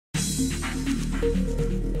My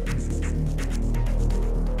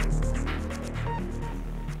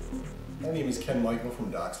name is Ken Michael from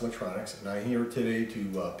Doc's Electronics, and I'm here today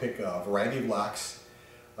to pick a variety of locks.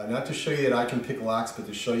 Not to show you that I can pick locks, but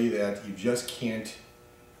to show you that you just can't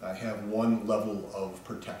have one level of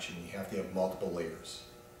protection. You have to have multiple layers.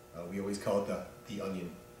 We always call it the onion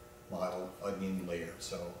model, onion layer.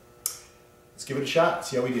 So let's give it a shot,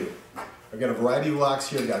 see how we do. I've got a variety of locks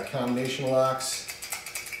here. I've got combination locks.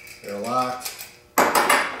 They're locked.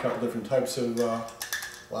 A couple different types of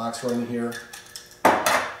locks running here.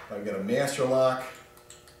 I've got a master lock.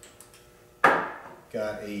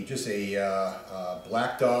 Got just a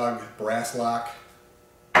Black Dog brass lock.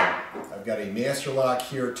 I've got a master lock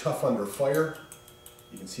here, tough under fire.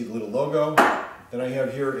 You can see the little logo. Then I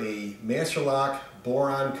have here a master lock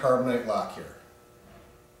boron carbonite lock here.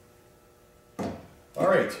 All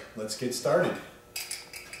right, let's get started.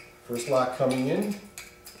 First lock coming in.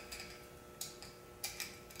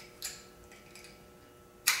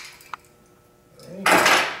 All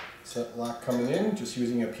right. Set lock coming in, just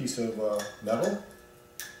using a piece of metal.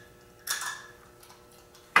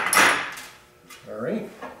 All right,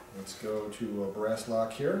 let's go to a brass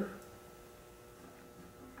lock here.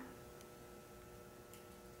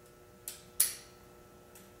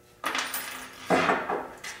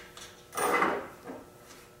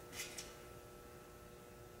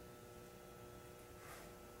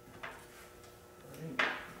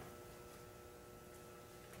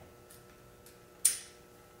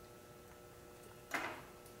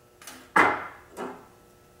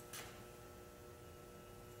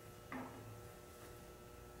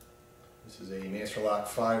 This is a Master Lock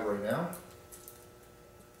 5 right now.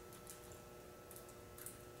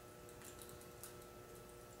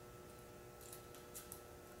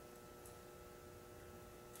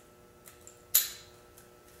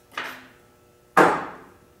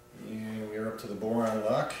 And we're up to the boron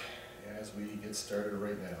lock as we get started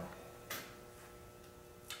right now.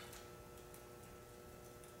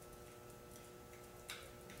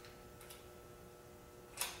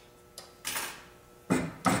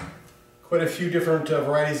 Quite a few different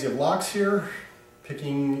varieties of locks here,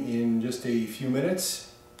 picking in just a few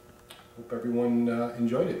minutes. Hope everyone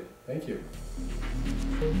enjoyed it. Thank you.